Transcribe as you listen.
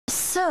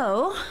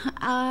So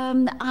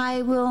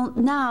I will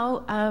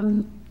now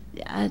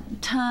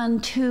turn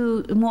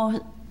to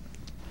more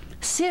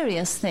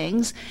serious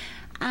things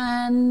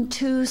and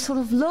to sort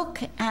of look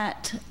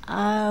at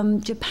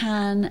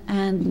Japan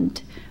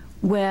and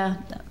where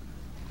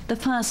the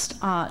first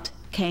art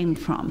came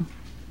from.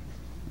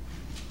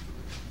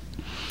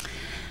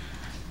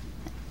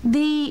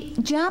 The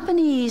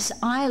Japanese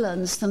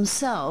islands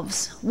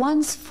themselves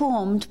once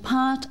formed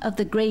part of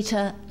the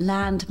greater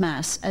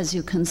landmass, as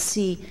you can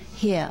see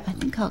here. I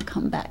think I'll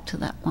come back to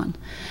that one.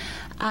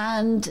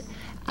 And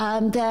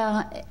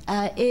there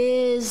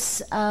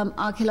is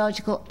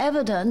archaeological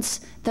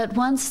evidence that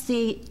once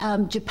the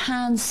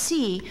Japan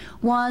Sea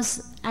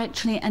was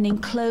actually an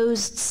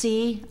enclosed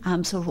sea,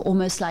 sort of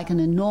almost like an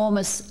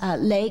enormous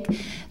lake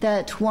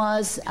that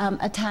was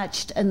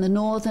attached in the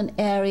northern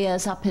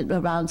areas up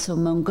around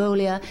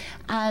Mongolia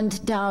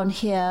and down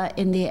here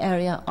in the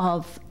area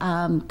of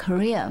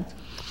Korea.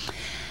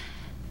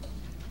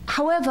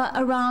 However,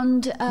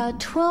 around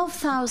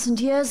 12,000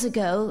 years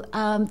ago,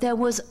 there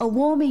was a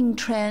warming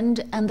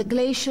trend, and the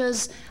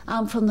glaciers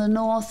from the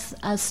north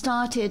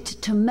started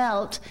to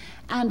melt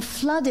and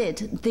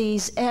flooded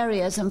these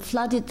areas and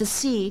flooded the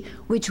sea,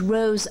 which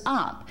rose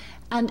up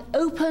and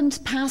opened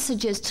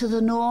passages to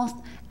the north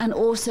and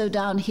also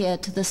down here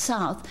to the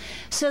south,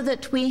 so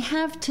that we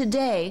have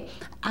today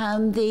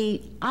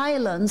the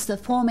islands, the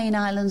four main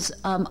islands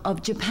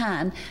of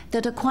Japan,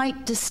 that are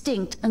quite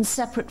distinct and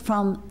separate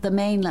from the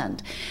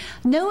mainland.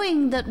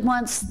 Knowing that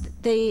once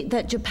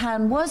that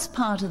Japan was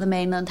part of the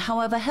mainland,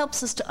 however,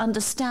 helps us to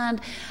understand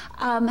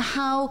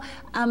how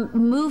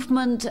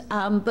movement,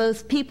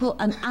 both people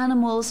and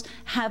animals,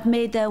 have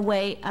made their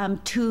way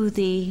to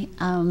the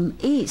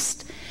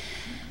east.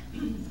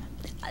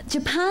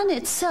 Japan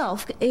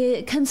itself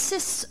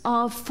consists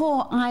of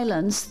 4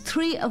 islands,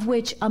 3 of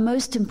which are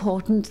most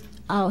important.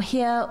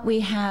 Here we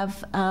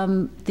have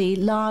the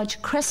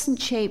large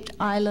crescent-shaped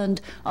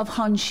island of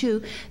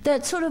Honshu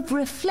that sort of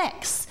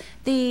reflects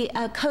the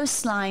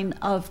coastline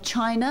of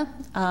China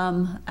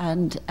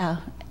and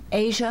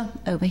Asia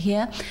over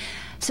here.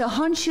 So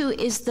Honshu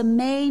is the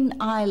main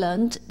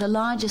island, the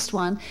largest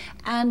one,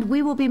 and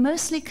we will be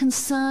mostly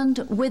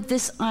concerned with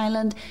this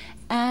island,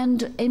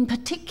 and in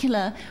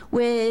particular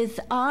with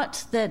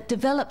art that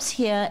develops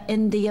here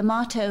in the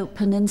Yamato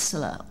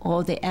Peninsula,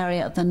 or the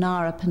area of the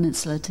Nara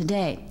Peninsula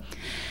today.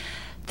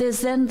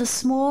 There's then the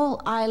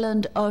small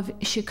island of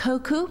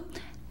Shikoku,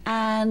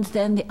 and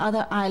then the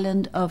other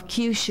island of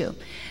Kyushu.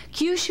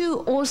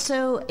 Kyushu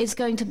also is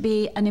going to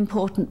be an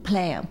important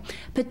player,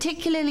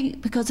 particularly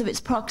because of its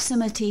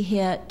proximity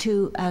here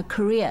to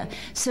Korea.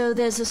 So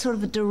there's a sort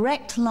of a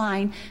direct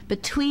line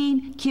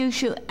between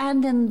Kyushu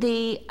and then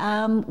the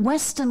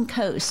western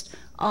coast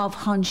of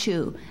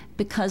Honshu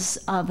because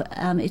of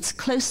its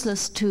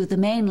closeness to the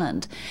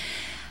mainland.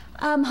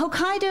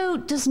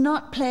 Hokkaido does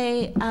not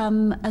play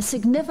a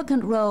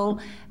significant role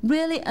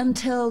really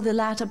until the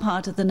latter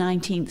part of the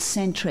 19th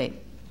century.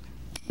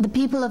 The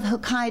people of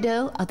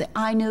Hokkaido are the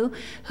Ainu,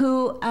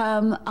 who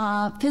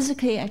are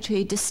physically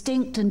actually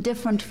distinct and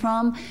different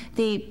from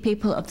the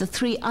people of the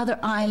 3 other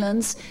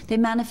islands. They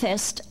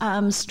manifest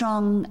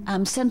strong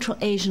Central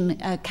Asian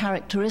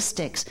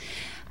characteristics.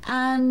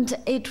 And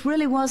it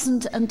really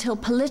wasn't until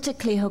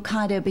politically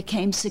Hokkaido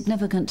became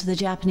significant to the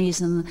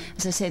Japanese in,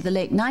 as I say, the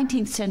late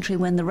 19th century,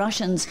 when the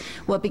Russians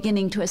were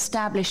beginning to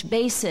establish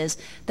bases,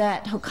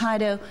 that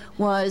Hokkaido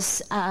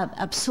was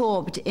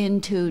absorbed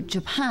into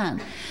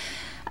Japan.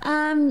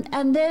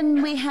 And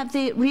then we have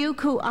the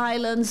Ryukyu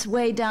Islands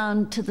way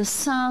down to the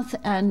south,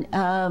 and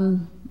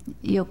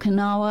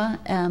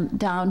Okinawa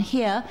down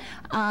here.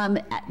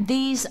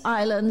 These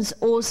islands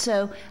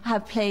also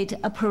have played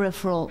a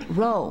peripheral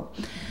role.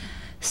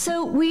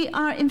 So we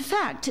are, in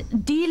fact,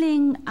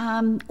 dealing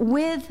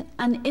with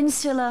an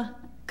insular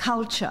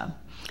culture.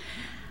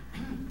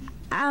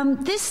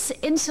 This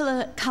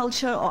insular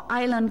culture or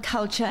island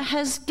culture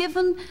has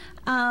given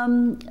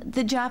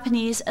the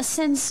Japanese a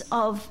sense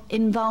of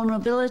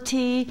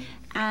invulnerability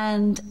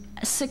and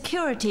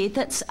security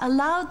that's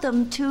allowed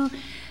them to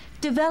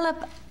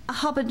develop a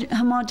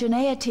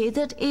homogeneity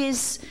that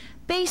is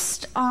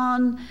based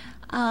on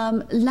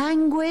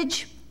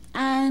language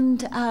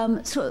and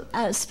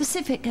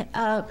specific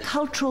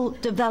cultural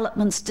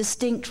developments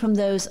distinct from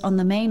those on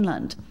the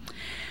mainland.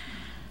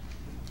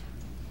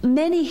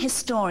 Many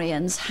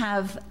historians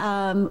have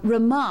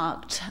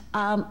remarked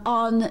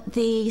on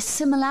the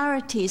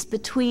similarities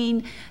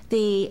between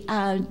the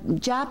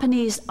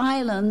Japanese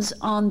islands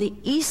on the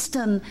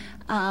eastern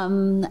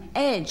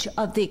edge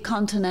of the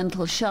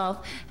continental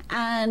shelf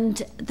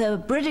and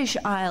the British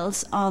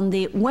Isles on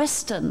the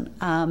western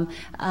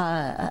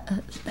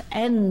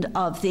end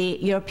of the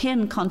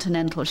European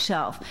continental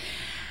shelf.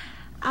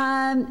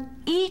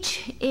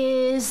 Each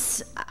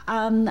is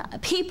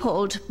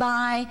peopled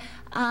by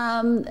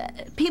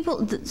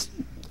people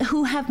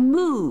who have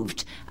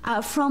moved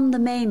from the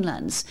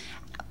mainlands,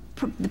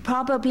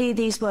 Probably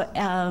these were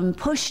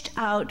pushed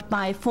out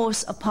by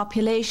force of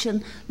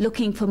population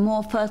looking for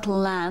more fertile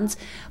lands,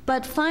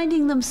 but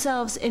finding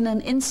themselves in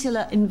an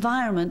insular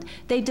environment,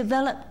 they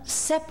developed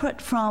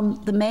separate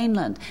from the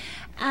mainland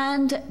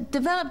and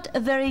developed a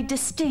very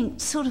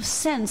distinct sort of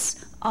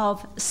sense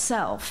of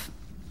self.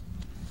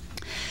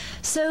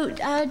 So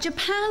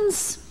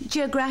Japan's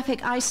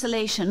geographic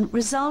isolation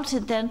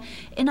resulted then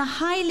in a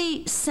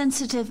highly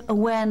sensitive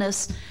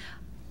awareness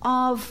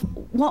of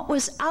what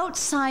was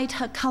outside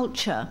her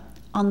culture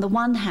on the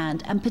one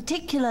hand, and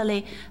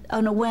particularly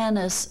an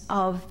awareness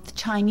of the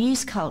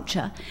Chinese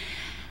culture,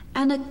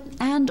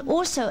 and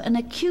also an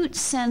acute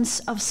sense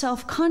of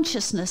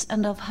self-consciousness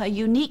and of her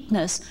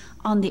uniqueness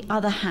on the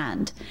other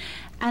hand.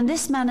 And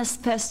this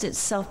manifests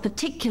itself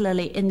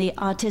particularly in the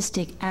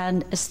artistic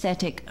and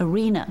aesthetic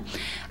arena.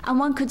 And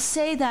one could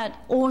say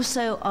that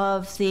also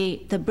of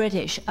the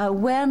British,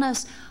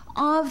 awareness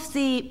of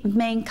the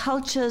main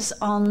cultures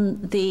on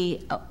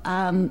the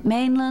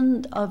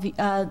mainland of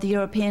the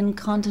European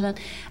continent,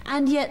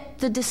 and yet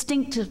the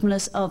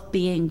distinctiveness of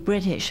being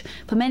British.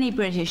 For many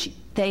British,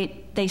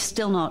 they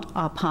still not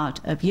are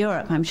part of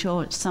Europe. I'm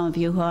sure some of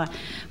you who are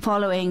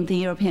following the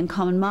European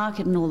common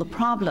market and all the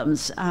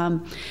problems,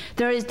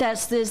 there's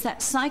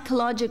that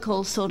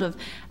psychological sort of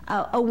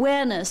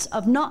awareness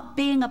of not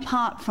being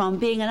apart from,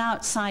 being an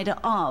outsider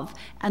of,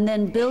 and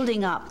then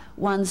building up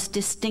one's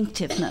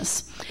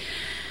distinctiveness.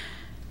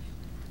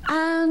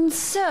 And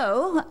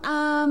so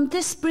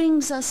this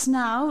brings us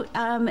now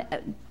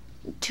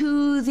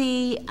to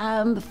the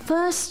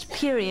first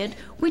period,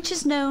 which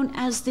is known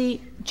as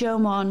the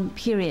Jomon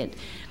period.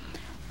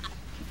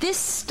 This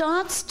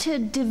starts to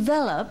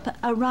develop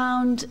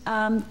around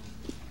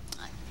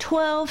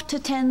 12 to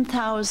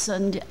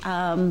 10,000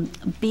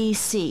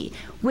 BC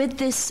with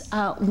this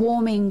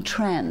warming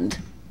trend.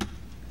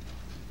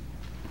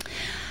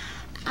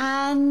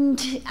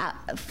 And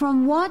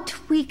from what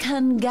we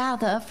can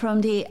gather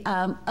from the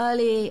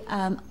early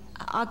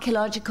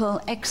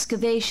archaeological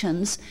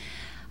excavations,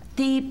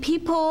 the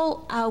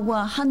people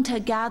were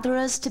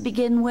hunter-gatherers to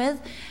begin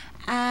with,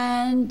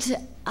 and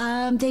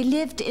they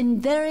lived in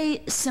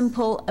very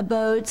simple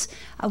abodes,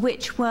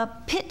 which were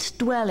pit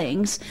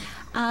dwellings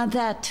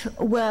that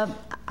were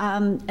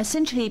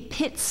essentially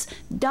pits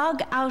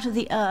dug out of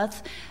the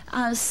earth,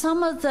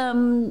 some of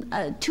them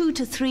 2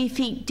 to 3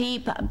 feet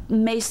deep.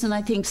 Mason,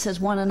 I think, says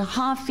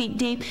 1.5 feet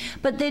deep,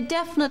 but there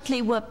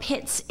definitely were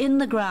pits in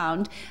the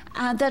ground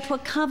that were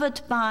covered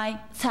by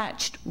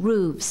thatched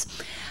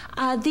roofs.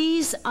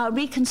 These are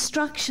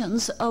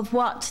reconstructions of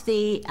what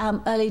the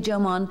early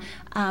Jomon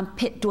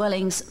pit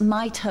dwellings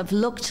might have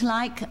looked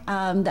like.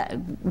 That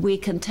we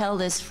can tell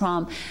this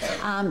from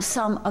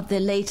some of the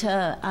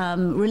later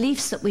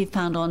reliefs that we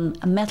found on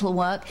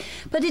metalwork.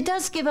 But it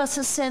does give us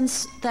a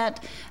sense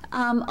that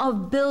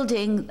of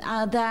building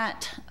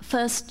that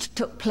first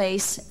took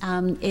place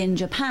in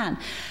Japan.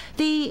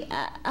 The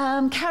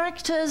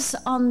characters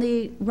on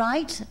the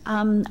right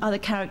are the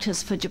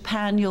characters for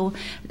Japan. You'll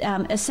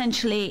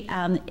essentially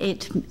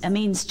it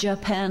means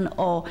Japan,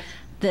 or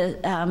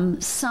the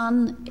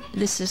sun.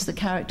 This is the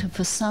character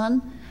for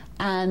sun,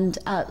 and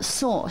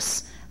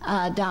source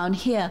down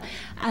here.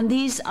 And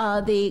these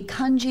are the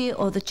kanji,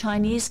 or the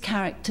Chinese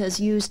characters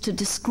used to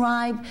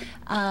describe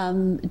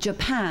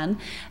Japan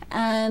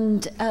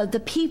and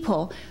the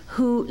people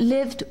who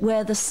lived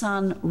where the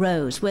sun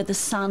rose, where the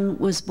sun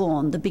was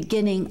born, the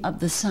beginning of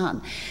the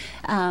sun.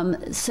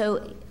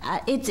 So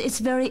it's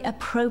very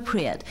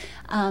appropriate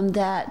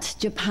that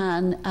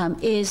Japan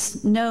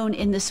is known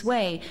in this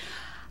way.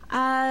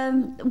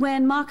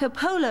 When Marco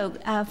Polo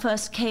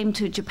first came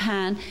to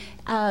Japan,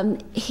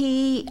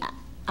 he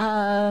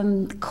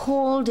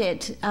called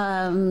it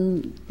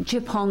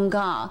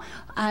Jiponga,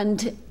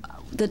 and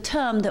the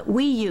term that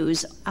we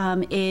use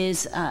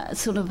is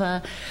sort of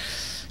a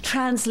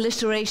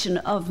transliteration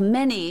of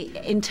many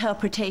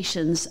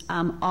interpretations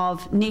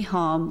of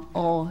Nihon,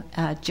 or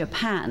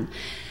Japan.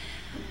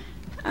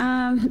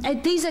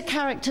 These are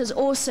characters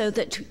also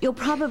that you'll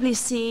probably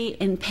see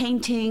in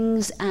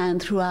paintings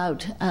and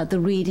throughout the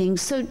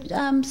readings, so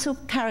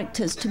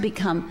characters to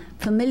become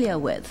familiar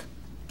with.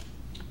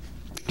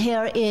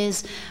 Here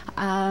is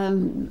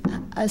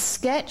a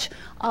sketch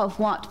of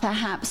what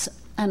perhaps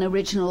an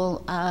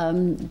original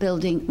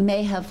building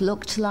may have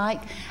looked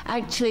like.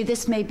 Actually,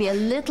 this may be a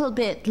little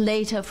bit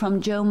later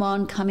from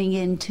Jomon coming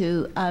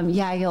into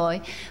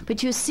Yayoi,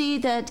 but you see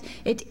that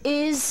it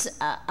is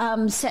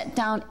set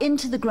down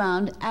into the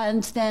ground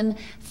and then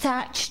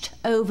thatched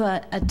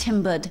over a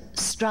timbered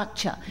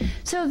structure.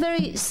 So a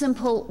very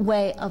simple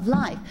way of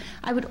life.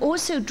 I would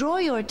also draw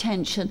your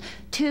attention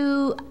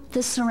to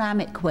the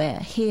ceramic ware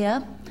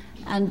here,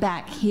 and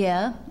back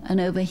here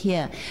and over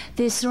here.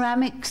 These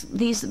ceramics,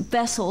 these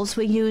vessels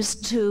were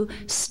used to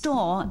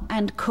store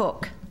and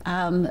cook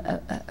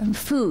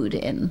food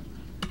in.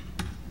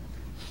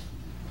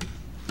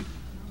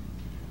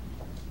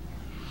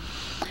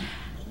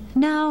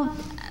 Now,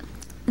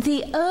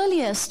 The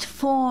earliest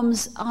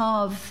forms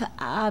of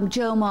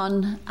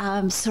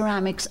Jomon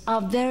ceramics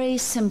are very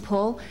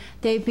simple.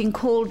 They've been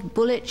called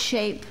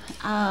bullet-shaped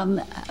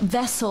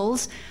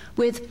vessels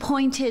with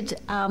pointed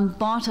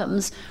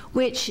bottoms,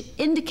 which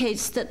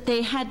indicates that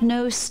they had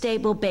no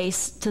stable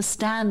base to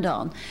stand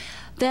on.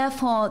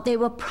 Therefore, they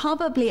were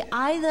probably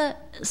either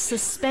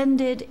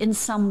suspended in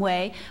some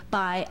way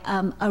by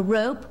a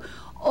rope,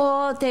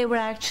 or they were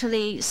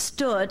actually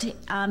stood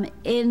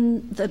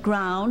in the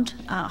ground.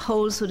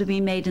 Holes would have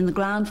been made in the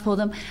ground for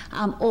them,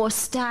 or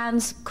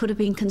stands could have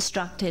been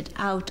constructed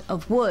out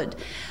of wood.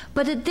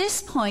 But at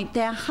this point,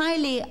 they're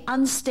highly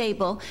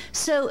unstable,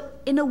 so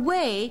in a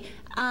way,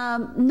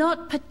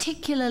 not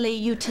particularly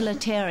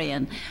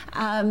utilitarian.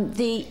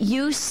 The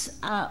use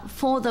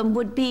for them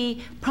would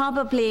be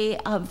probably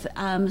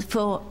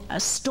for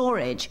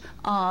storage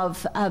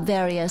of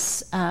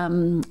various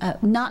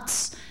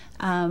nuts,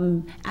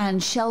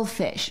 and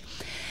shellfish.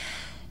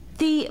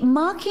 The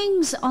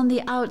markings on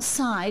the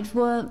outside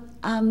were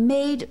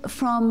made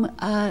from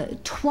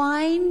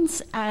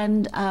twines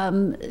and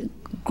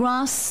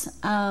grass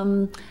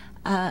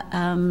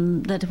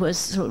that was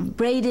sort of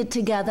braided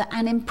together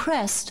and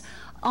impressed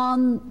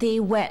on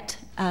the wet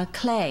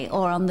clay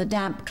or on the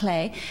damp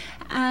clay,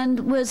 and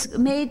was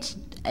made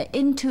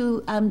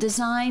into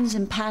designs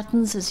and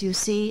patterns, as you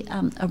see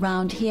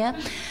around here.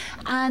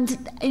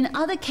 And in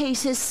other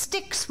cases,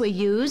 sticks were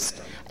used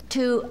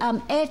to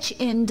etch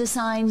in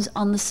designs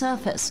on the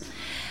surface.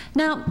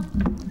 Now,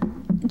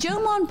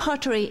 Jomon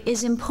pottery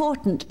is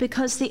important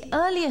because the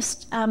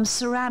earliest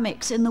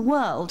ceramics in the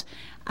world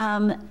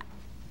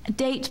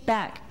date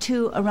back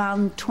to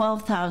around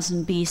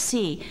 12,000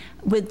 BC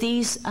with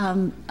these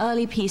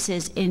early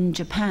pieces in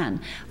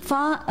Japan,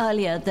 far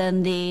earlier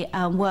than the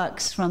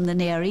works from the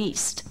Near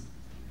East.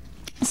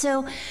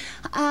 So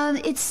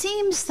it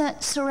seems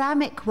that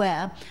ceramic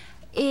ware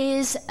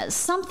is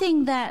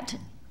something that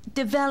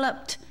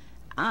developed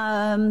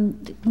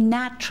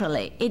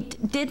naturally.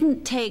 It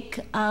didn't take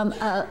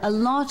a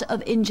lot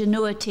of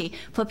ingenuity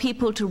for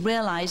people to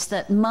realize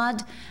that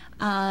mud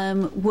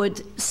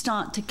would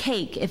start to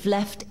cake if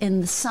left in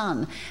the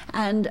sun.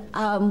 And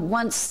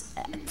once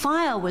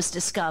fire was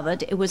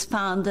discovered, it was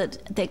found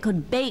that they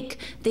could bake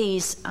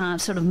these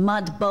sort of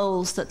mud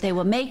bowls that they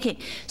were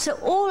making. So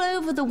all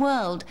over the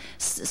world,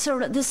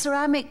 the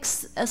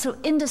ceramics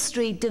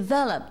industry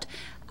developed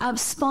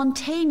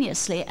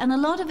spontaneously, and a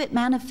lot of it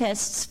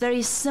manifests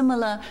very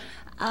similar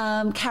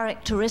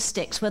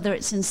characteristics, whether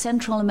it's in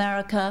Central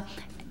America,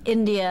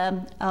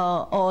 India,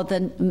 or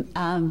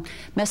the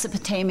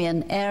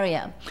Mesopotamian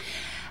area.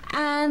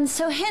 And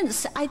so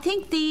hence, I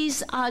think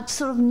these are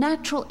sort of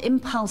natural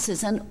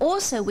impulses, and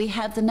also we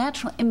have the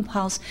natural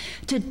impulse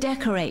to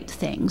decorate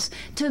things,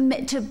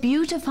 to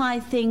beautify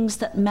things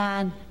that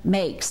man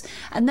makes.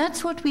 And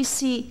that's what we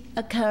see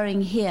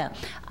occurring here,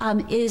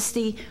 is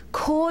the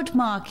chord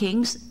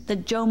markings, the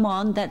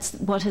Jomon, that's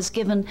what has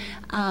given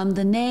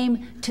the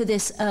name to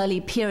this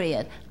early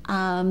period.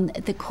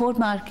 The chord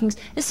markings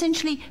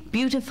essentially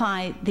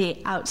beautify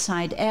the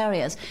outside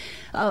areas,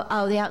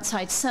 the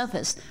outside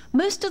surface.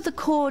 Most of the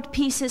chord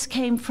pieces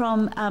came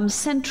from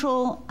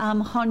central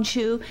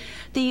Honshu.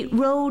 The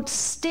rolled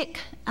stick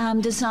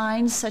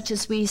designs, such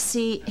as we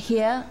see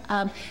here,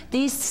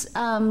 these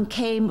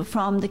came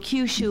from the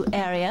Kyushu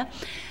area.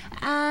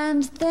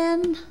 And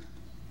then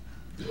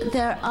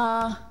there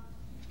are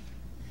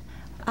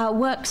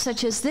works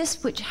such as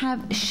this, which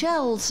have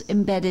shells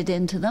embedded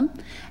into them.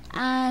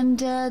 And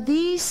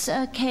these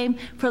came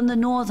from the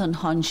northern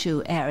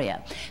Honshu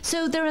area.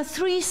 So there are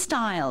three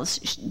styles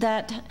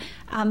that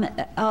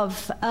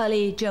of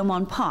early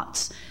Jomon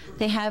pots.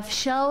 They have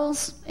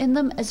shells in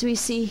them, as we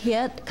see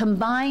here,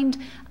 combined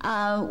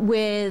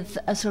with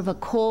a sort of a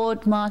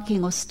chord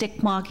marking or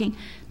stick marking.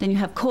 Then you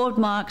have chord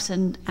marks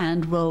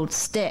and rolled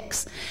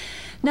sticks.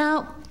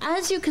 Now,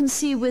 as you can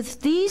see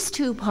with these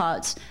two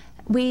pots,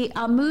 we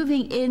are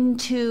moving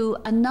into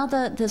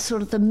the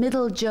sort of the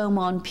middle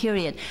Jomon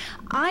period.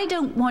 I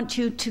don't want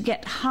you to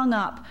get hung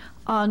up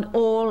on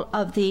all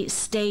of the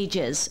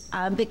stages,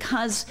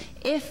 because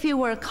if you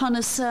were a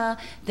connoisseur,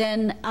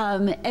 then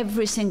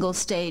every single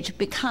stage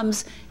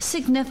becomes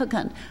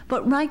significant.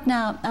 But right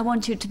now, I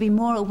want you to be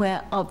more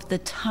aware of the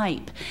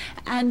type.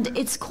 And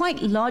it's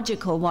quite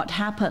logical what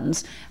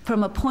happens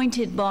from a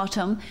pointed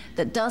bottom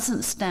that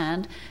doesn't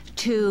stand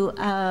to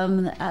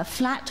a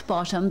flat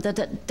bottom that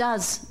it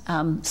does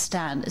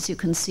stand, as you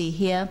can see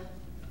here,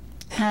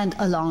 and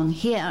along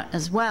here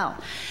as well.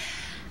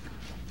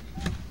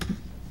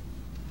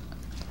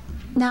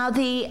 Now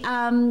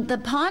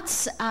the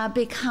parts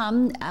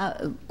become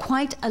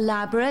quite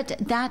elaborate.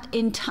 That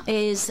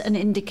is an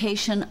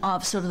indication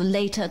of sort of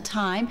later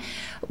time,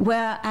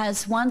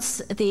 whereas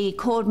once the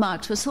chord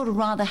marks were sort of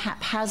rather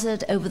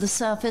haphazard over the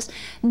surface,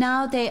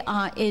 now they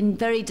are in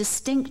very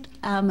distinct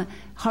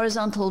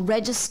horizontal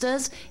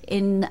registers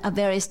in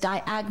various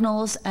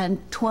diagonals and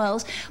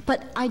twirls.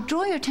 But I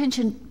draw your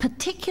attention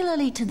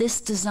particularly to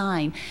this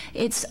design.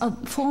 It's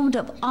formed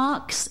of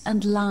arcs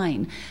and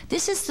line.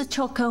 This is the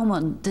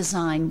Jomon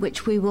design,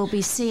 which we will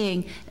be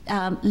seeing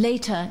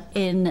later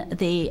in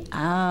the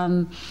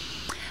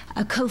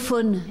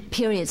Kofun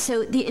period.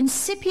 So the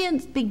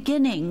incipient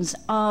beginnings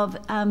of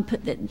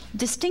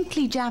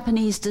distinctly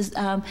Japanese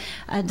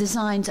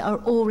designs are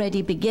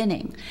already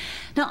beginning.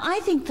 Now, I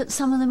think that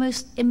some of the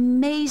most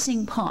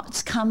amazing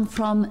pots come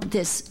from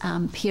this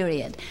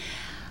period.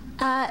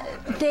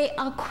 They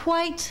are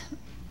quite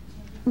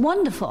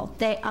wonderful.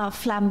 They are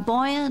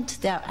flamboyant,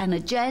 they're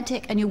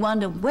energetic, and you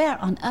wonder, where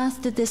on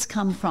earth did this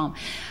come from?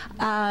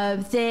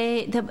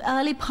 The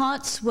early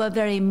pots were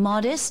very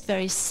modest,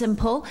 very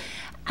simple.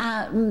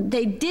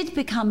 They did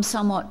become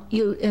somewhat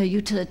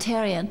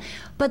utilitarian,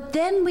 but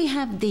then we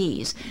have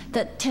these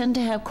that tend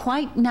to have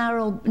quite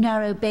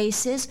narrow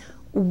bases,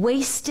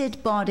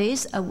 waisted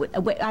bodies,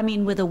 I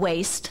mean with a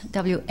waist,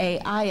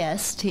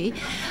 W-A-I-S-T,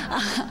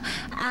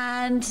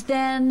 and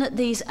then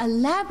these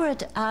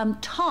elaborate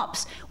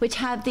tops which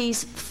have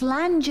these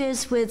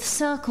flanges with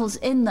circles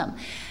in them.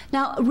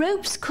 Now,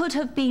 ropes could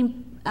have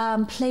been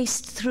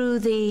placed through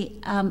the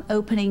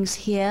openings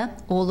here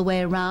all the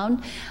way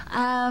around,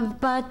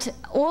 but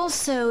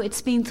also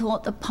it's been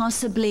thought that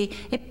possibly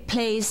it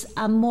plays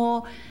a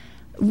more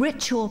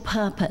ritual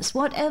purpose,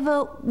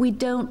 whatever, we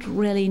don't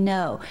really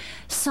know.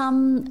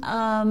 Some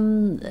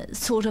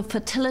sort of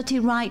fertility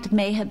rite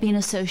may have been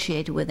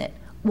associated with it.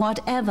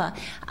 Whatever,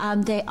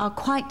 they are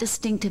quite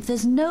distinctive.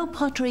 There's no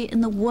pottery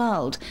in the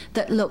world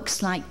that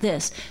looks like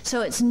this,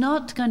 so it's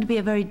not going to be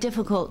a very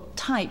difficult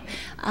type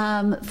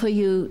for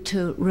you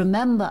to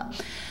remember.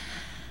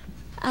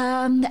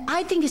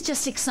 I think it's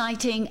just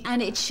exciting,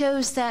 and it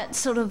shows that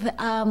sort of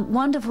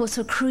wonderful,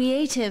 sort of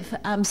creative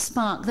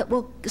spark that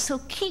will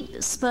sort of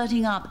keep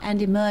spurting up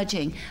and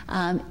emerging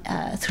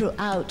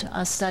throughout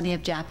our study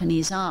of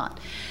Japanese art.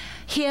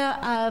 Here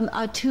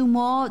are two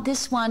more.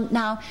 This one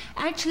now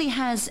actually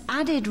has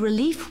added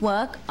relief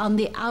work on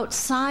the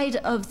outside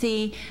of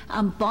the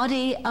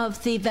body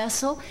of the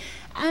vessel.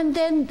 And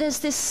then there's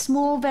this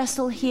small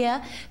vessel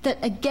here that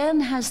again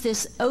has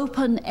this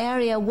open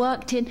area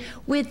worked in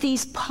with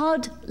these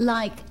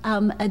pod-like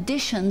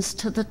additions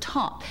to the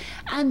top.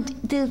 And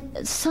the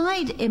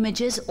side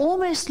images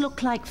almost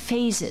look like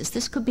phases.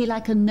 This could be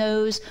like a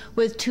nose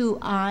with two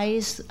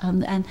eyes,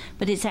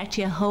 but it's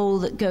actually a hole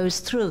that goes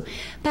through.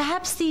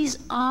 Perhaps these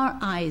are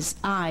eyes.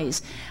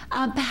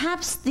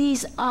 Perhaps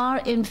these are,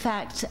 in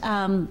fact,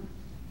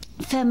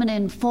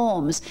 feminine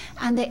forms,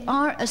 and they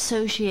are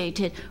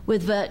associated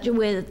with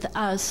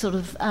sort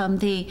of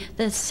the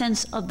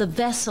sense of the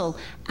vessel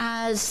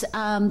as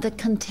the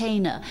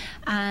container,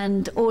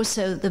 and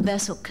also the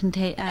vessel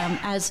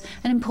as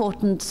an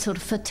important sort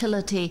of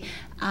fertility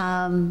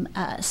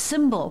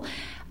symbol.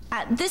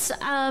 This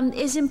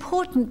is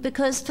important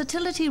because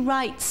fertility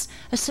rites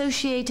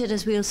associated,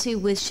 as we'll see,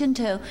 with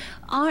Shinto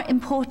are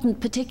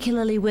important,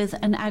 particularly with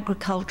an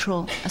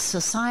agricultural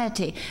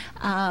society.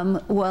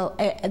 And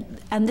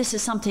this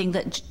is something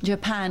that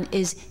Japan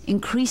is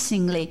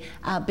increasingly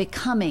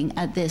becoming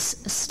at this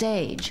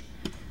stage.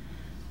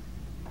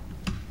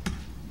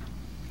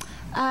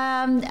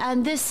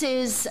 And this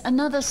is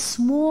another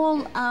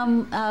small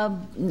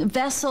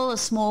vessel, a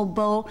small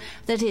bowl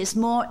that is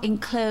more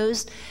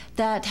enclosed,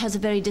 that has a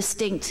very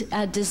distinct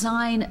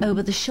design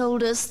over the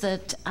shoulders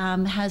that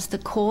has the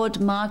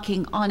cord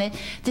marking on it.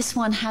 This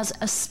one has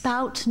a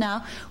spout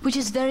now, which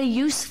is very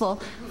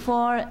useful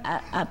for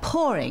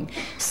pouring.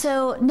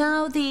 So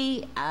now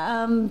the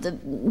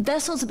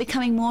vessels are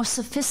becoming more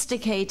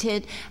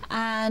sophisticated,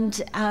 and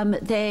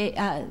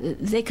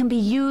they can be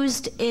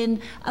used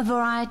in a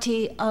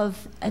variety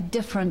of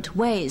different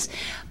ways.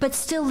 But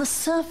still, the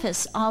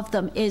surface of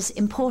them is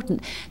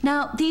important.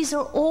 Now, these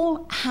are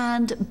all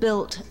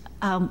hand-built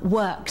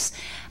works,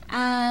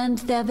 and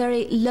they're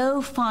very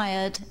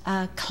low-fired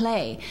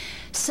clay.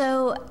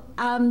 So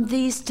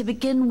these, to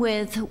begin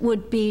with,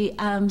 would be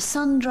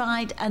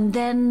sun-dried, and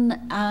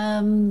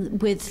then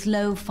with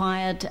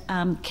low-fired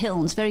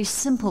kilns, very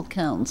simple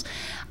kilns.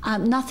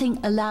 Nothing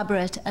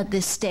elaborate at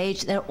this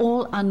stage. They're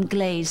all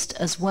unglazed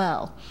as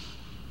well.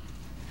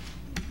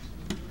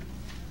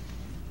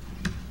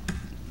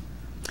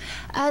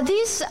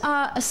 These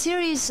are a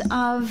series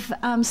of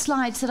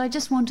slides that I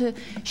just want to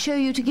show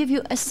you to give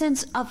you a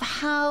sense of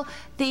how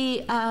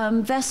the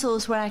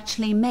vessels were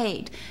actually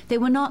made. They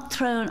were not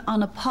thrown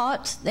on a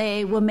pot.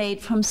 They were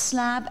made from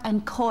slab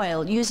and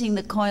coil, using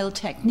the coil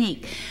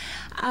technique.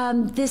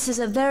 This is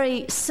a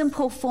very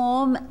simple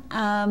form,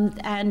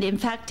 and in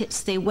fact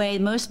it's the way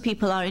most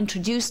people are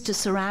introduced to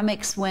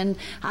ceramics when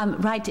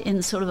right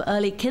in sort of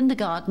early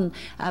kindergarten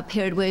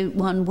period, where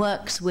one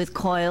works with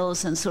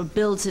coils and sort of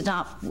builds it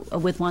up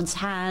with one's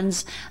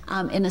hands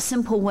in a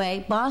simple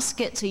way.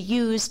 Baskets are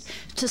used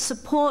to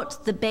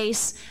support the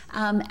base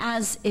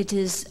as it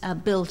is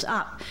built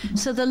up.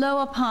 So the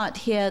lower part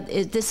here,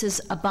 this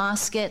is a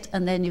basket,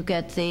 and then you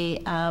get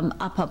the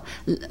upper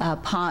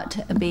part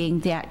being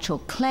the actual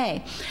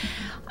clay.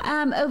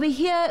 Over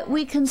here,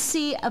 we can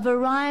see a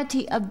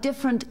variety of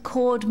different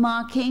chord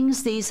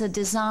markings. These are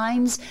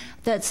designs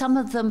that some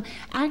of them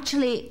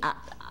actually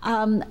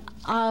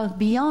are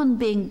beyond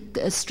being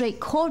a straight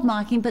chord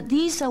marking, but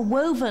these are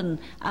woven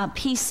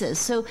pieces.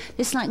 So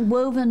it's like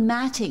woven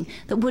matting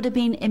that would have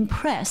been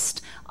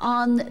impressed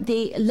on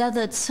the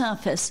leathered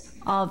surface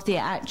of the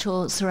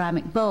actual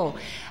ceramic bowl.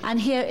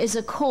 And here is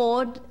a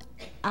chord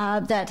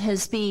that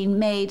has been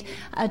made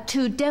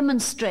to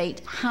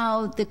demonstrate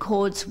how the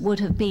chords would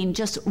have been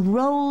just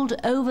rolled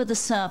over the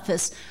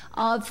surface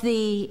of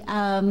the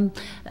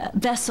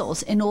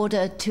vessels in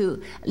order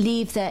to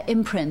leave their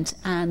imprint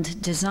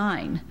and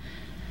design.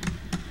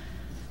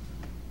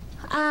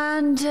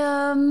 And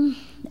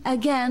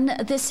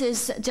again, this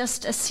is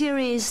just a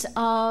series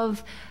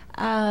of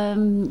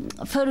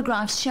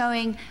photographs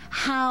showing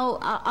how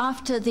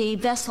after the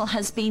vessel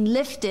has been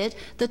lifted,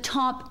 the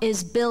top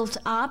is built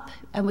up,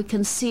 and we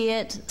can see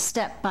it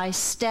step by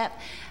step,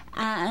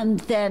 and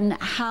then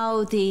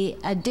how the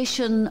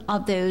addition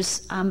of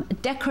those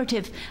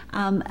decorative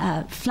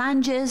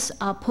flanges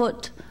are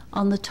put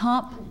on the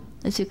top,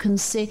 as you can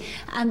see,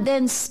 and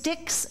then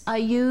sticks are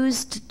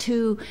used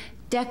to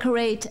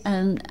decorate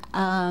and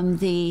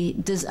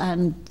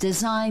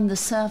design the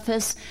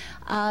surface.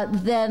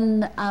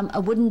 Then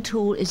a wooden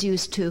tool is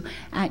used to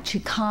actually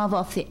carve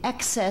off the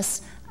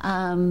excess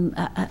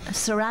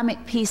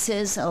ceramic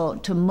pieces or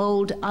to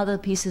mold other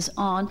pieces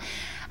on.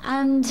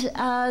 And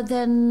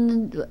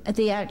then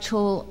the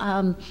actual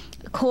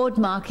chord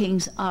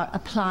markings are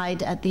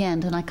applied at the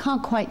end. And I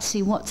can't quite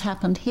see what's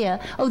happened here.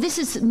 Oh, this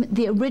is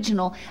the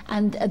original,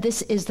 and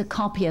this is the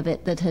copy of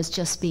it that has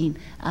just been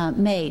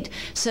made.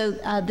 So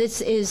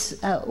this is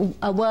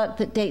a work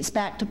that dates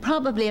back to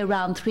probably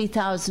around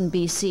 3000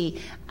 BC,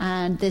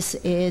 and this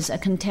is a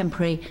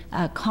contemporary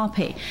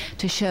copy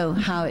to show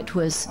how it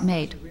was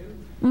made.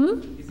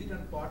 Is it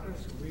on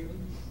potter's wheel?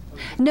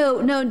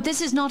 No, no, this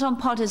is not on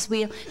potter's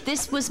wheel.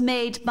 This was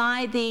made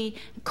by the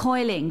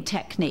coiling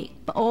technique,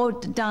 or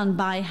done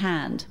by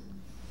hand.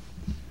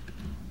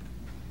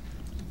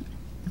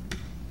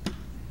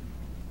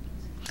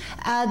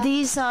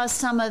 These are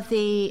some of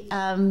the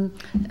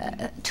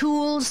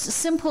tools,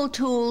 simple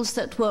tools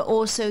that were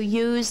also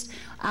used,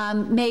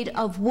 made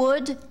of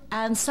wood,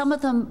 and some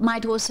of them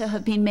might also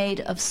have been made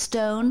of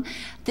stone.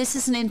 This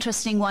is an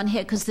interesting one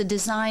here because the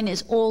design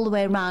is all the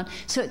way around,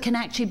 so it can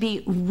actually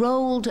be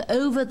rolled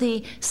over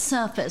the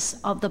surface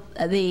of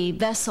the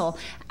vessel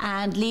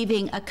and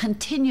leaving a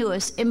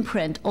continuous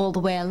imprint all the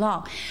way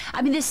along.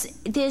 I mean,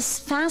 this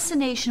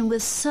fascination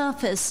with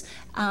surface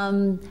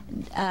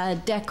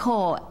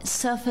decor,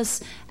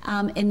 surface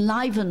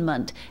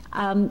enlivenment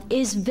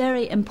is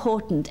very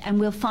important, and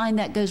we'll find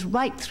that goes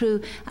right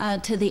through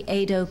to the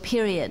Edo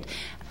period.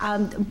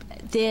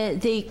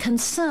 The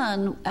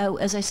concern,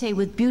 as I say,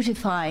 with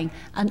beautifying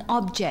an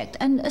object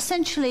and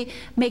essentially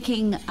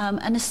making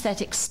an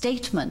aesthetic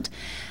statement.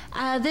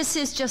 This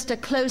is just a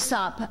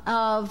close-up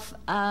of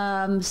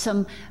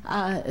some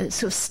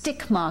sort of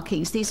stick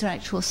markings. These are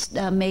actual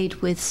made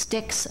with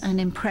sticks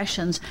and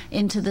impressions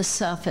into the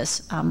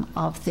surface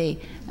of the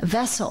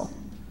vessel.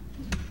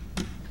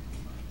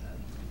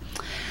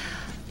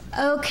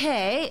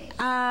 Okay,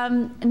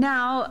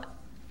 now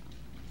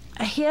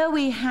here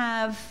we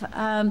have,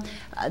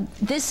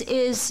 this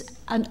is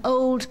an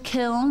old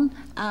kiln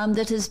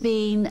that has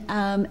been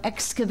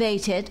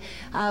excavated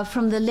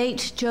from the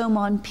late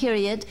Jomon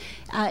period.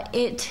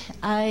 It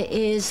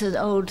is an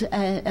old,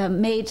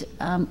 made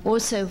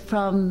also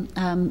from,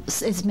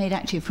 it's made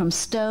actually from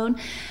stone,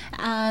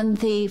 and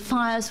the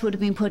fires would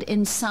have been put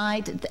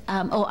inside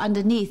or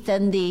underneath,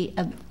 then the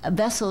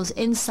vessels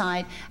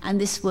inside, and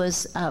this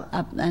was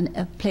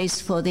a place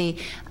for the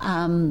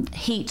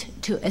heat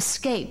to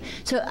escape.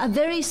 So a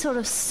very sort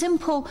of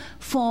simple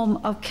form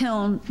of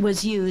kiln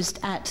was used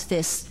at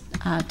this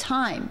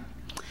time.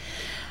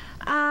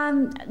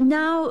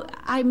 Now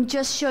I'm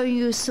just showing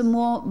you some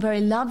more very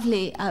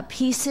lovely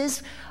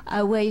pieces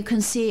where you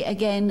can see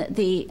again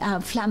the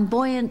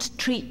flamboyant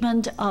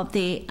treatment of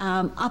the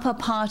upper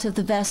part of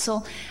the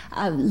vessel,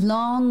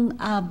 long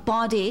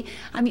body.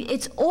 I mean,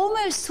 it's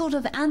almost sort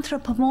of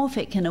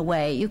anthropomorphic in a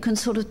way. You can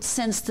sort of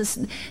sense this,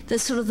 the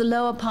sort of the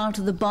lower part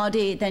of the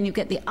body, then you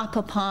get the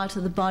upper part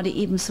of the body,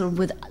 even sort of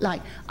with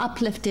like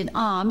uplifted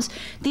arms.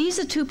 These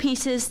are two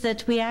pieces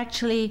that we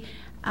actually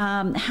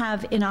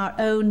have in our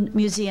own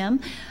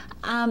museum.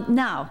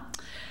 Now,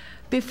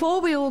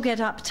 before we all get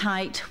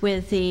uptight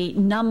with the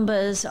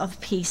numbers of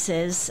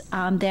pieces,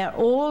 they're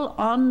all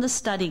on the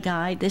study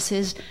guide. This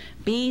is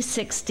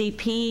B60,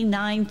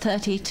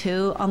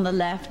 P932 on the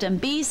left,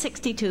 and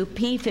B62,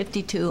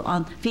 P52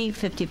 on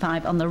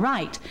P55 on the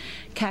right.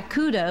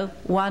 Kakudo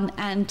 1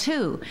 and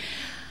 2.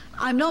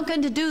 I'm not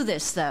going to do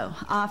this, though,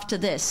 after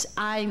this.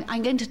 I'm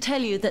going to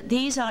tell you that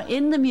these are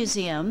in the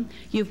museum.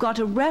 You've got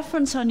a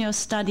reference on your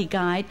study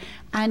guide,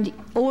 and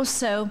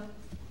also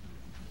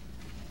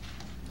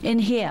in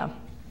here.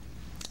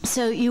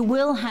 So you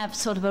will have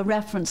sort of a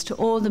reference to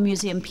all the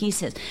museum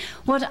pieces.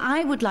 What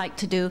I would like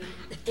to do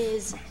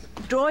is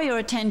draw your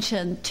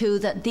attention to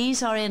that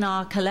these are in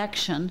our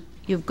collection,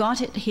 You've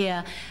got it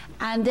here.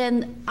 And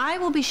then I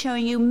will be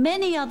showing you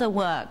many other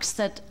works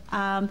that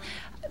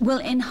will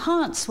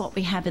enhance what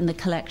we have in the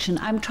collection.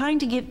 I'm trying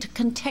to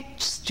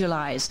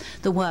contextualize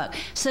the work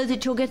so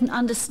that you'll get an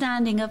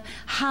understanding of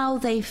how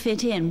they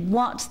fit in,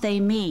 what they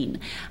mean.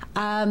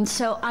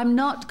 So I'm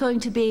not going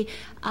to be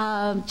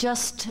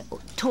just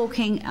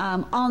talking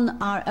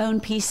on our own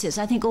pieces.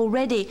 I think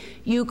already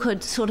you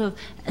could sort of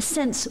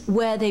sense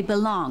where they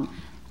belong.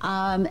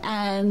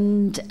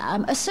 And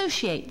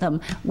associate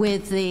them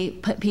with the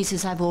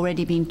pieces I've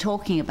already been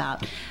talking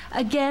about.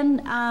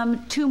 Again,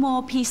 two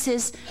more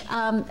pieces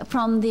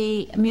from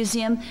the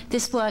museum.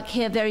 This work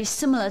here, very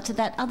similar to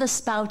that other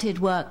spouted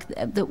work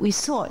that we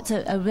saw. It's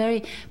a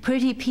very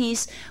pretty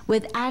piece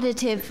with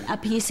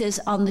additive pieces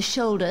on the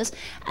shoulders.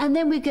 And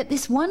then we get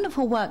this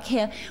wonderful work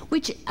here,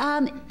 which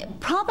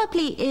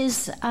probably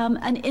is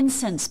an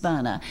incense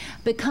burner,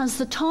 because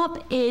the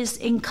top is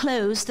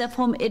enclosed,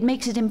 therefore it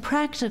makes it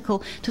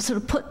impractical to sort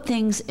of put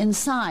things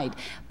inside.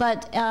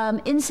 But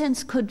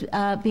incense could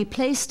be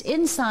placed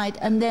inside,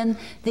 and then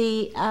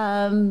the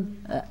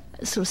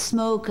sort of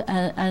smoke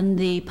and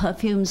the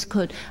perfumes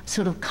could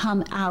sort of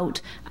come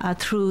out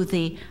through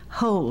the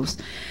holes.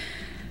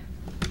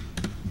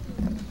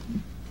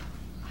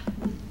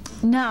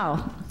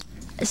 Now,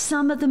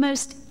 some of the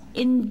most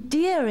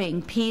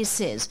endearing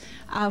pieces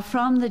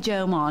from the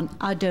Jomon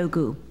are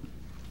dogu.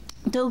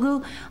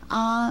 Dogu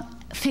are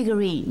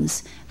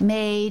figurines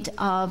made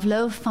of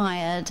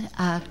low-fired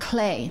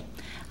clay,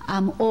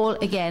 all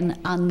again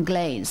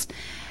unglazed.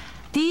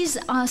 These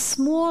are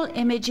small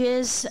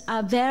images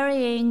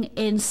varying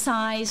in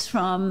size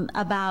from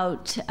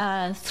about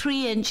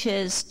 3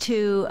 inches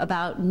to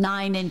about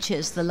 9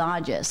 inches, the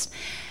largest.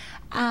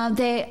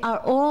 They are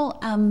all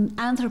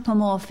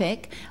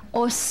anthropomorphic,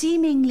 or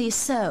seemingly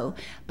so,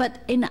 but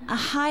in a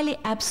highly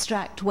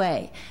abstract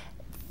way.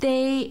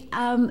 They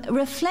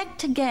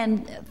reflect,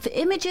 again, the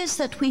images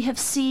that we have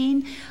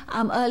seen,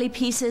 early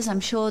pieces, I'm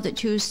sure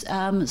that you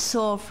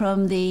saw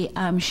from the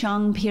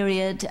Shang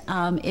period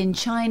in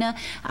China,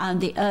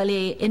 the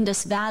early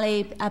Indus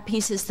Valley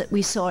pieces that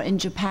we saw in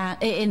Japan,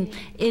 in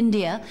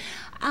India.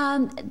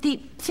 The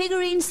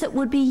figurines that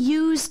would be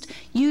used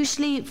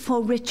usually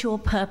for ritual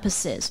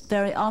purposes,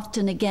 very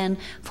often again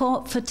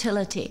for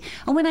fertility.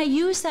 And when I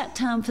use that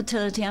term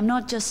fertility, I'm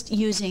not just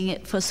using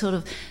it for sort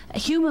of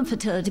human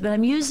fertility, but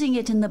I'm using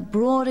it in the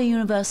broader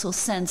universal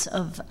sense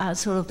of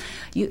sort of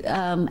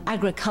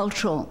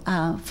agricultural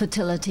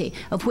fertility,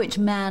 of which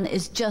man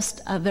is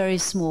just a very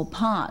small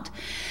part.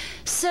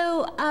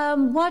 So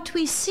what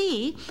we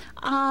see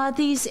are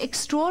these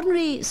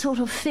extraordinary sort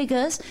of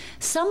figures.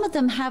 Some of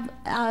them have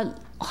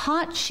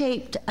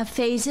heart-shaped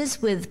phases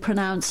with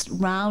pronounced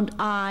round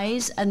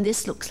eyes, and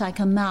this looks like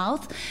a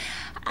mouth.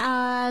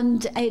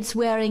 And it's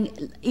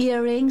wearing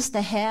earrings.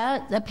 The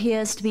hair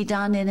appears to be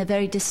done in a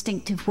very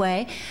distinctive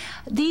way.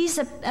 These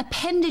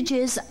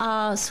appendages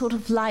are sort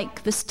of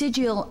like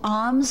vestigial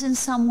arms in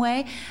some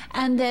way,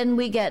 and then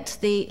we get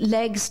the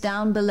legs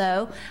down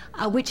below,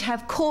 which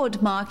have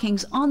cord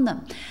markings on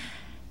them.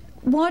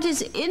 What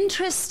is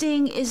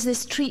interesting is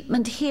this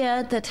treatment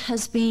here that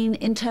has been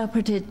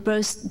interpreted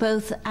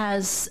both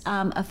as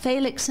a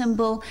phallic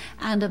symbol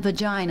and a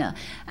vagina.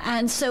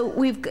 And so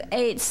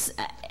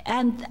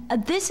and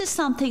this is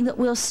something that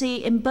we'll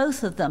see in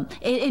both of them,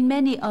 in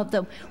many of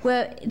them,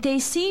 where they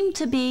seem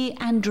to be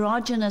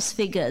androgynous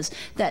figures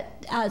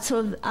that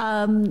sort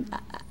of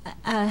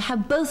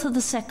have both of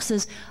the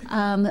sexes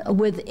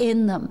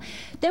within them.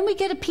 Then we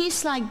get a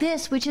piece like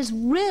this, which is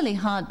really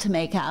hard to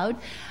make out.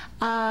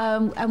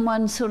 And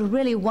one sort of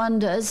really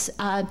wonders,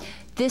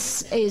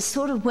 this is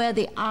sort of where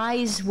the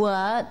eyes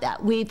were.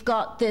 That we've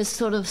got this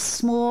sort of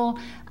small,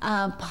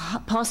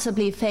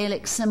 possibly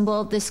phallic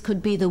symbol. This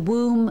could be the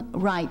womb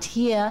right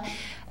here.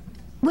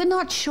 We're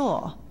not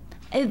sure.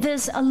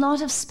 There's a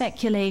lot of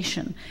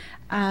speculation.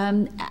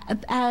 And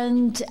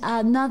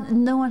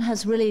no one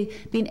has really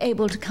been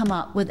able to come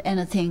up with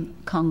anything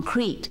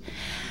concrete.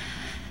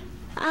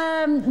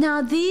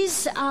 Now,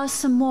 these are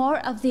some more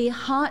of the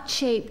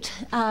heart-shaped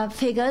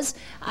figures,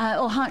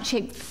 or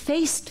heart-shaped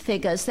faced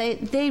figures.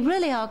 They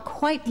really are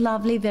quite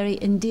lovely, very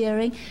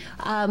endearing.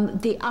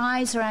 The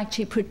eyes are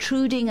actually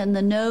protruding, and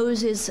the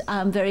nose is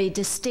very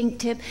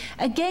distinctive.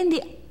 Again,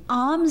 the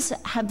arms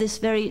have this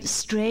very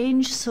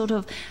strange sort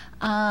of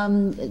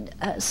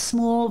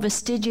small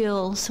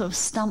vestigial sort of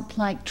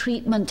stump-like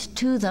treatment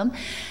to them.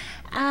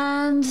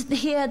 And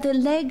here the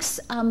legs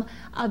are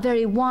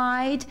very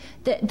wide.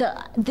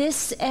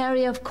 This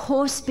area, of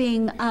course,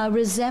 being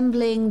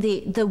resembling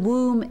the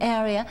womb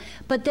area.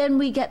 But then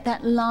we get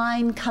that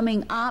line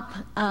coming up,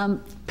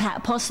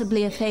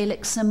 possibly a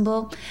phallic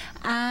symbol,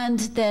 and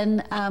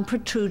then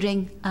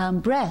protruding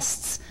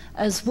breasts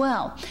as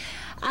well.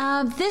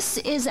 This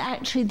is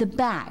actually the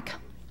back.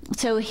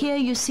 So here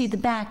you see the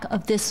back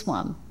of this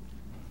one.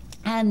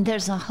 And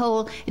there's a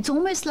hole. It's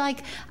almost like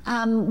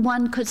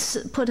one could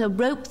put a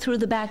rope through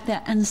the back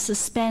there and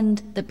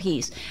suspend the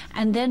piece.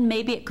 And then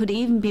maybe it could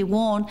even be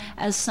worn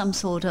as some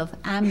sort of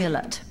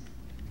amulet.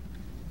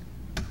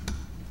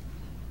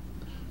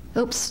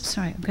 Oops,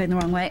 sorry, I'm going the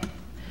wrong way.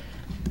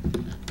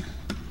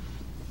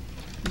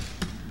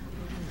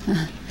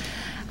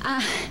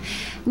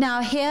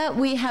 Now here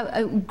we have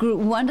a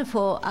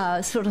wonderful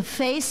sort of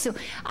face. So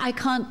I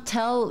can't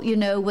tell, you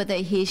know, whether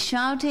he's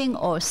shouting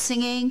or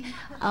singing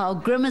or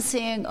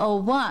grimacing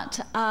or what,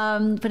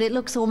 but it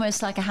looks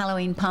almost like a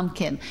Halloween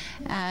pumpkin.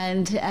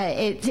 And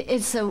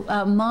it's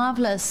a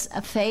marvelous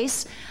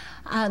face.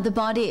 The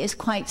body is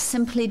quite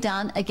simply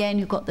done. Again,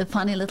 you've got the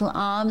funny little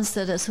arms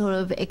that are sort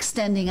of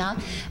extending out.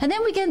 And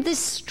then we get this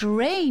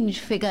strange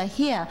figure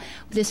here,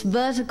 this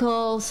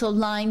vertical sort of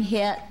line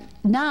here,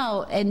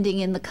 now ending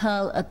in the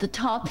curl at the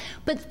top,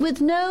 but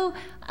with no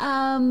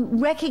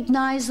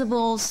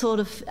recognizable sort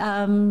of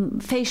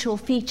facial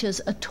features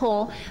at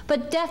all,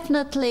 but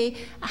definitely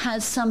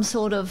has some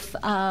sort of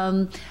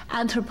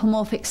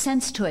anthropomorphic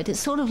sense to it. It's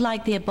sort of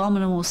like the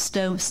abominable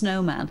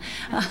snowman.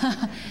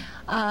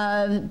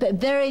 But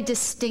very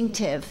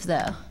distinctive,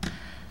 though.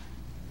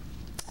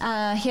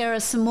 Here are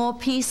some more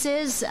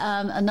pieces.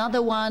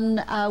 Another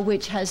one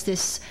which has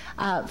this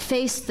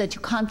face that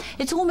you can't...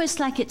 It's almost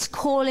like it's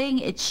calling,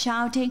 it's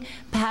shouting,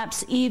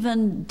 perhaps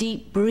even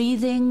deep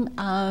breathing.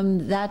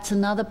 That's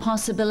another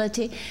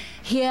possibility.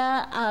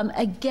 Here,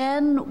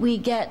 again, we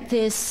get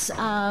this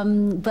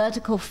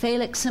vertical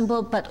phallic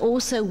symbol, but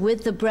also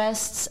with the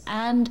breasts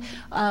and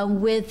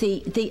with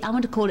the I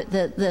want to call it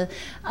the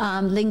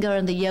linga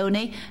and the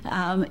yoni,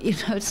 you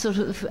know, sort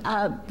of,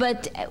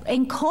 but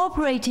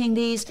incorporating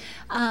these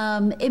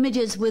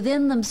images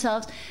within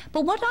themselves.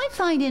 But what I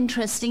find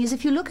interesting is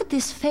if you look at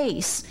this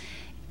face,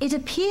 it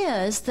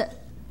appears that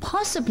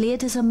possibly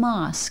it is a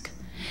mask,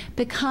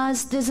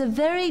 because there's a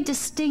very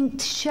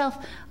distinct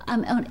shelf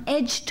an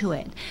edge to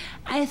it.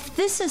 If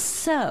this is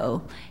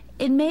so,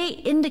 it may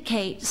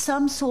indicate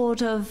some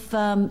sort of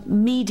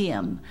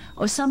medium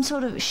or some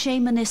sort of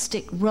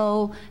shamanistic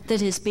role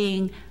that is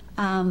being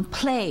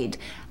played.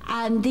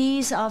 And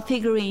these are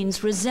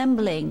figurines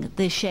resembling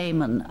the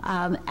shaman.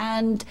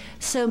 And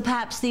so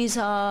perhaps these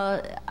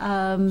are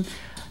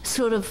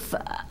sort of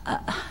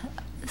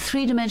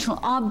three-dimensional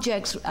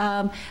objects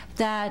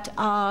that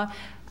are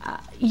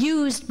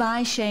used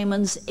by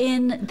shamans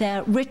in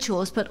their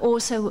rituals, but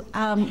also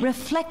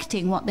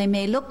reflecting what they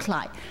may look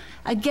like.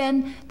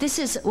 Again,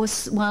 this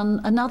was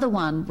another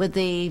one with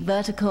the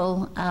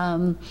vertical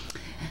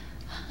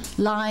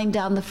line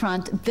down the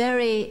front,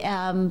 very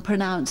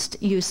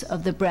pronounced use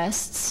of the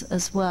breasts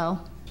as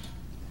well.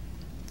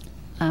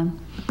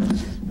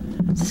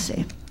 Let's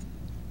see.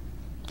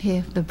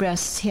 Here, the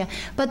breasts here.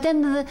 But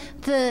then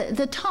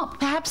the top,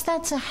 perhaps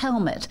that's a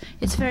helmet.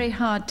 It's very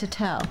hard to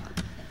tell.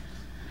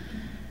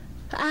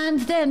 And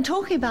then,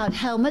 talking about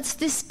helmets,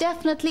 this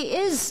definitely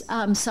is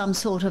some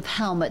sort of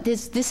helmet.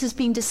 This has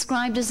been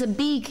described as a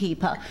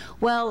beekeeper.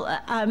 Well,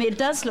 it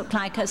does look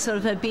like a sort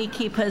of a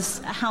beekeeper's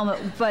helmet,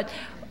 but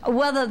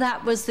whether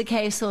that was the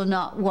case or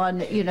not,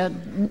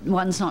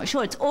 one's not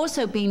sure. It's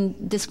also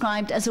been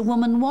described as a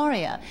woman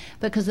warrior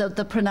because of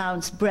the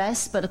pronounced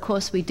breasts, but of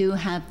course we do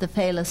have the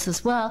phallus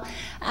as well.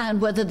 And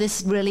whether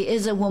this really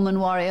is a woman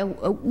warrior,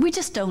 we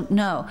just don't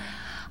know.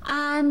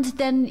 And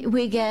then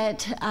we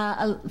get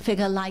a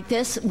figure like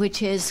this,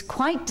 which is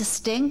quite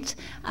distinct.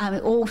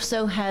 It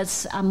also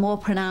has more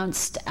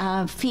pronounced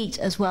feet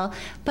as well,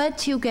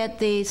 but you get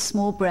the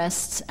small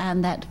breasts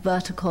and that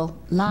vertical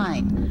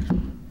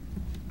line.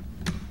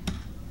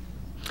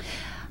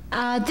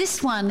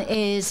 This one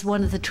is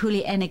one of the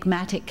truly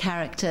enigmatic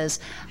characters.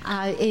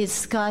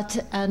 It's got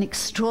an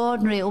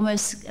extraordinary,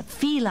 almost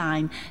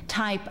feline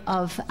type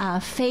of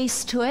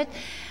face to it.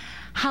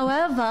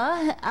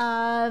 However,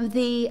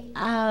 the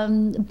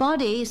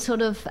body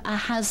sort of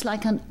has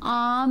like an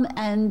arm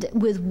and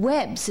with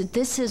webs.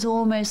 This is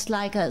almost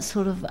like a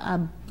sort of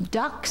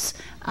duck's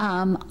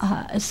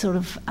sort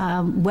of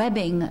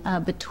webbing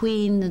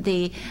between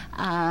the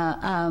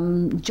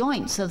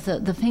joints of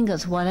the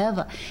fingers,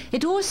 whatever.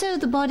 It also,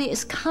 the body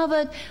is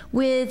covered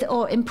with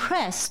or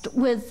impressed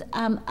with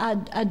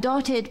a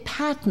dotted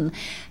pattern.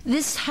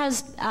 This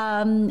has,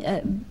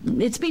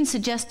 it's been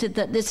suggested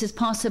that this is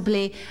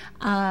possibly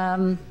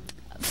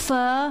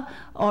fur,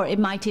 or it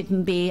might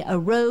even be a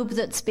robe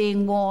that's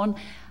being worn.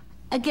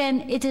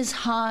 Again, it is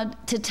hard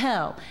to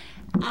tell.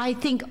 I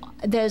think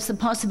there's the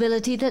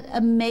possibility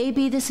that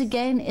maybe this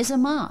again is a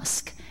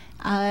mask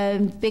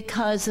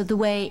because of the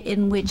way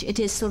in which it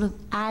is sort of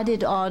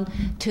added on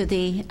to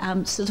the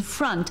sort of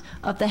front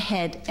of the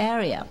head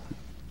area.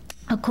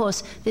 Of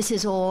course, this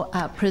is all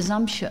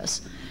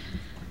presumptuous.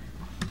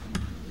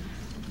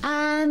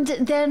 And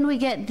then we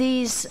get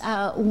these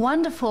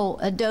wonderful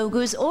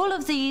dogus. All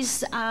of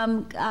these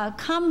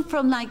come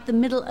from like the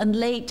middle and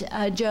late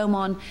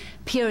Jomon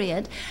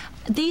period.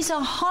 These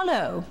are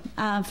hollow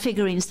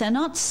figurines. They're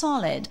not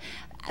solid.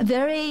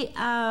 Very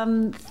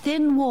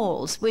thin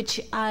walls, which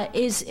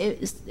is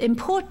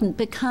important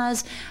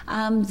because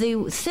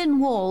the thin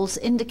walls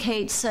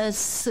indicates a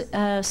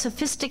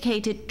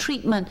sophisticated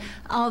treatment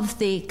of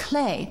the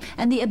clay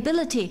and the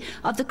ability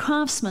of the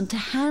craftsman to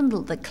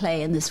handle the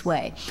clay in this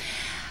way.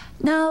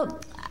 Now,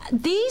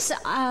 These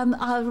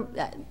are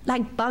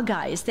like bug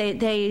eyes.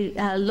 They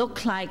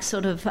look like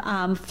sort of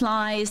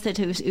flies that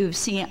you've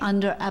seen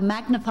under a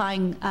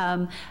magnifying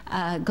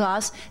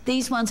glass.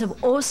 These ones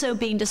have also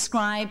been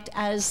described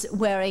as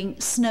wearing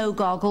snow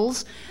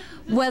goggles.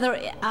 Whether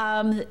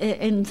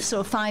in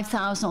sort of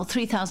 5,000 or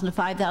 3,000 to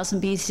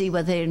 5,000 BC,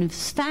 whether they in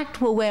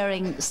fact were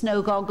wearing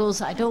snow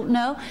goggles, I don't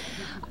know.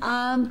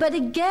 But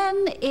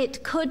again,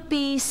 it could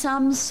be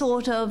some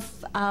sort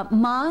of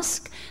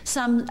mask.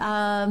 Some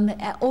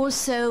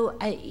also,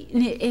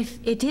 if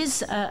it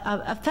is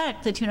a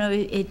fact that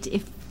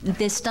if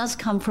this does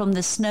come from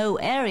the snow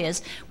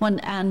areas,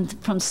 and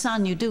from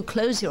sun, you do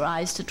close your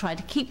eyes to try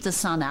to keep the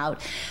sun out.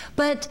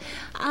 But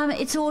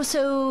it's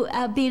also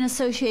been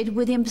associated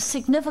with the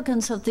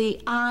significance of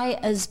the eye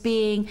as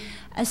being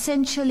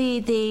essentially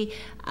the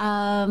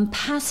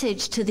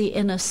passage to the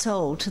inner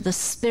soul, to the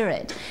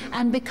spirit.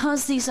 And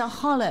because these are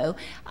hollow,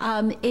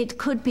 it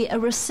could be a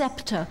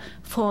receptor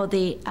for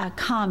the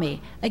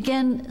kami.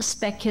 Again,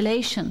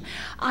 speculation.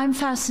 I'm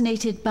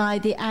fascinated by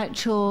the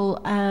actual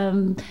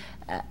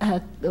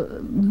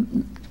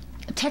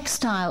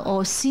textile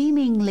or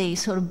seemingly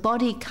sort of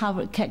body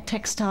cover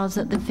textiles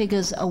that the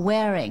figures are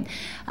wearing,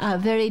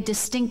 very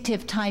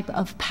distinctive type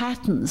of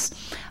patterns.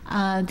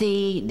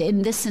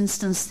 In this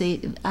instance, the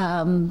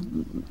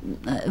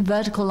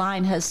vertical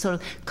line has sort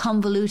of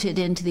convoluted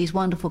into these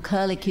wonderful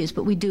curlicues,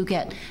 but we do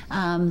get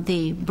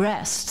the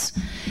breasts.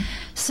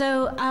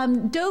 So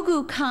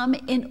dogu come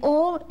in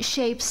all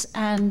shapes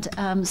and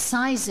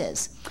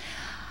sizes.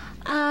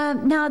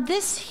 Now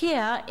this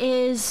here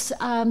is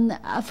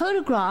a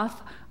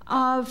photograph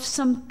of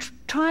some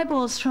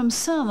tribals from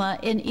Soma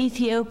in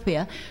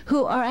Ethiopia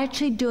who are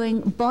actually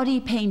doing body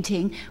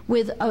painting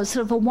with a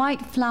sort of a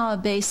white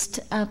flower-based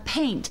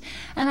paint.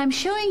 And I'm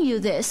showing you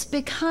this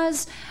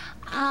because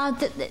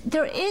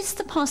there is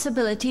the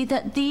possibility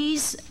that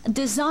these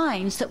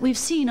designs that we've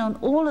seen on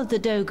all of the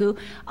dogu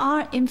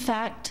are in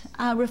fact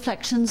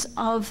reflections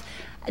of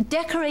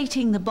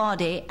decorating the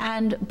body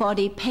and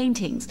body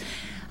paintings.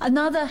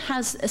 Another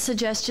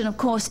suggestion, of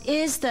course,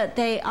 is that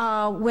they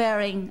are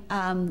wearing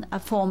a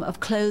form of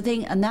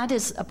clothing, and that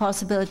is a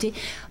possibility.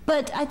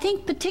 But I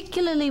think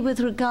particularly with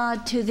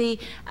regard to the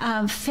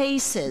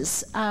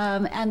faces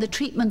and the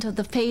treatment of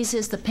the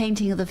faces, the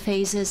painting of the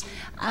faces,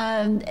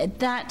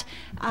 that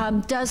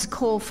does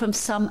call from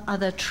some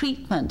other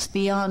treatment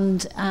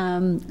beyond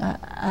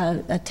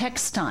a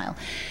textile.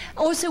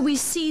 Also, we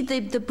see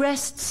the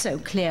breasts so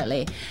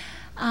clearly.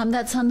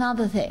 That's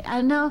another thing.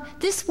 And now,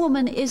 this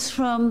woman is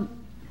from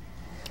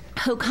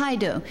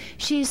Hokkaido.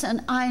 She's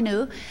an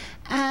Ainu,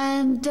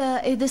 and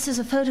this is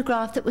a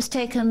photograph that was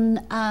taken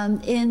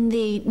in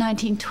the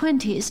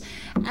 1920s.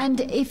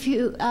 And if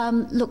you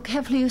look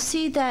carefully, you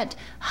see that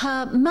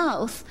her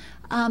mouth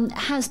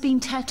has been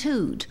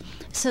tattooed.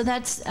 So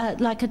that's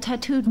like a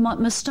tattooed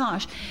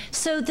moustache.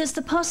 So there's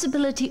the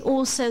possibility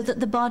also that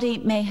the body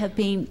may have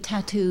been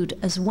tattooed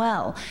as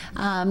well.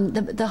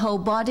 The whole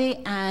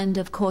body and,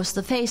 of course,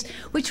 the face,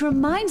 which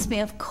reminds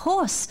me, of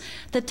course,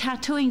 the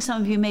tattooing.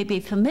 Some of you may be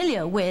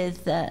familiar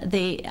with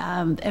the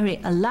very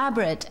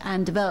elaborate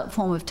and developed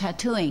form of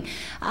tattooing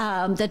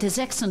that is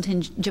extant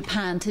in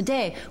Japan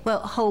today, where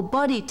whole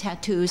body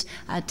tattoos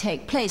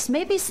take place.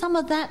 Maybe some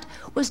of that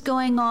was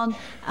going on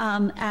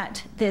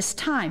at this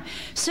time.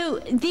 So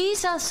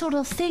these are sort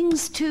of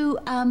things to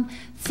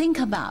think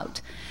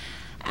about.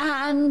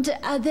 And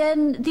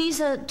then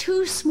these are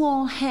two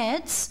small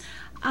heads,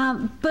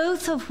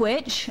 both of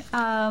which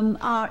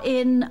are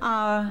in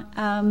our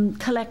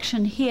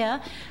collection here.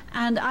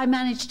 And I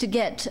managed to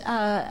get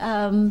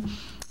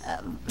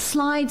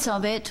slides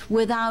of it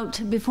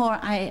before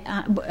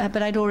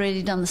but I'd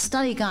already done the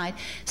study guide.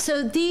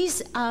 So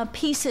these are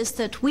pieces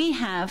that we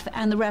have,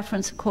 and the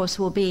reference, of course,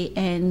 will be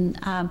in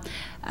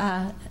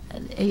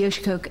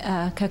Yoshiko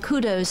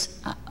Kakudo's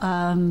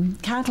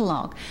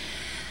catalog.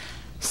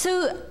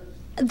 So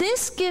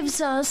this gives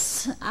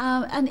us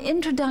an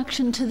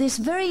introduction to this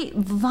very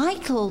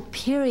vital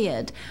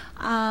period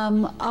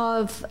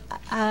of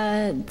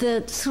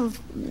the sort of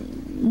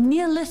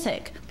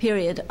Neolithic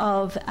period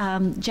of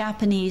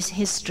Japanese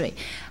history.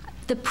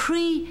 The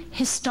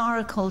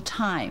prehistorical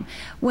time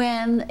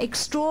when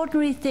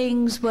extraordinary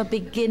things were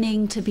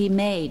beginning to be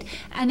made,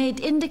 and it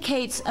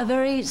indicates a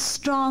very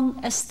strong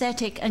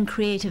aesthetic and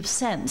creative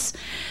sense.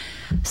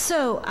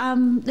 So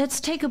let's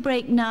take a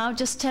break now,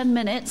 just 10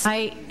 minutes.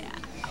 I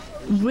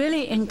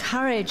really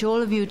encourage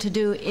all of you to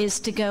do is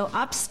to go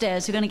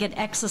upstairs. You're going to get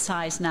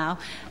exercise now.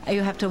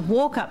 You have to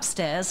walk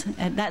upstairs,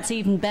 and that's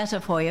even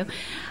better for you.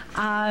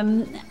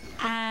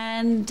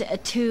 And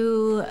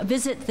to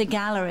visit the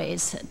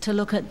galleries to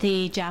look at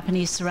the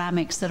Japanese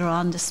ceramics that are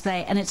on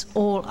display, and it's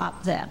all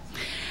up there.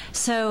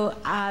 So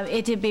I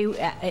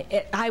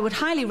would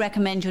highly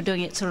recommend you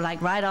doing it sort of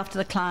like right after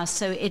the class,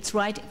 so it's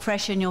right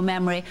fresh in your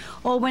memory,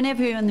 or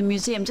whenever you're in the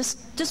museum,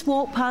 just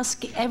walk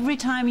past. Every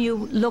time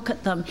you look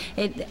at them,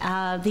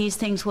 these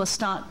things will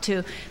start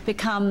to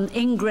become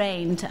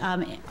ingrained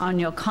on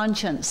your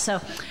conscience.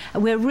 So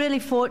we're really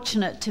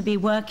fortunate to be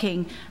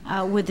working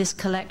with this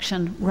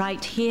collection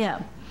right here.